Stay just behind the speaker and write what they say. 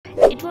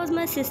It was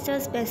my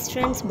sister's best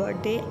friend's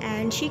birthday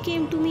and she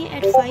came to me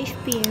at 5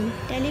 p.m.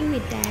 telling me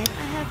that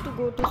I have to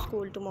go to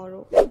school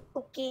tomorrow.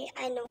 Okay,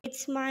 I know.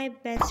 It's my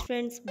best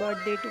friend's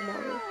birthday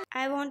tomorrow.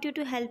 I want you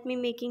to help me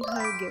making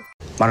her gift.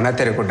 मरना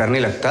तेरे को डर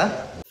नहीं लगता?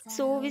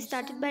 So we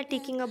started by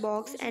taking a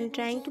box and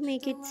trying to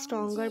make it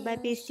stronger by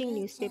pasting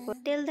newspaper.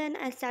 Till then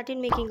I started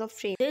making a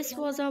frame. This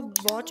was a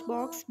watch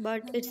box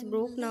but it's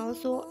broke now,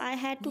 so I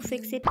had to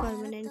fix it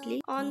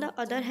permanently. On the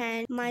other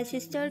hand, my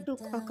sister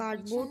took a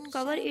cardboard,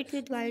 covered it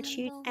with white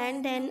sheet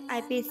and then I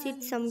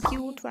pasted some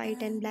cute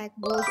white and black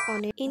bows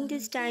on it. In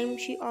this time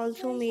she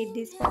also made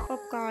this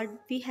pop-up card.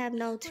 We have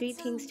now 3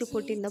 things to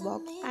put in the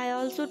box. I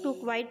also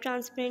took white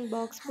transparent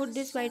box, put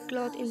this white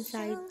cloth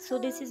inside. So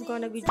this is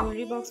gonna be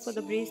jewelry box for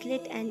the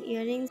bracelet and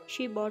earrings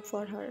she bought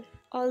for her.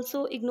 Also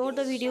ignore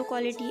the video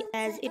quality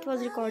as it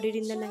was recorded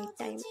in the night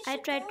time. I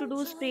tried to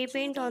do spray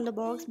paint on the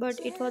box but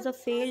it was a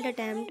failed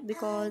attempt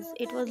because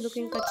it was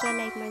looking kacha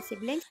like my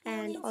siblings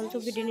and also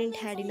we didn't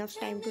had enough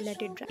time to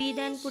let it dry. We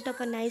then put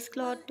up a nice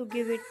cloth to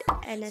give it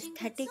an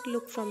aesthetic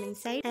look from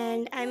inside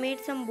and I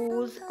made some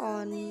bows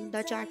on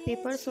the chart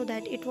paper so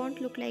that it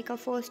won't look like a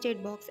first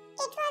aid box. It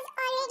was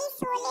already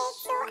so late,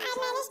 so I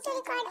managed to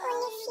record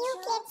only few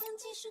clips.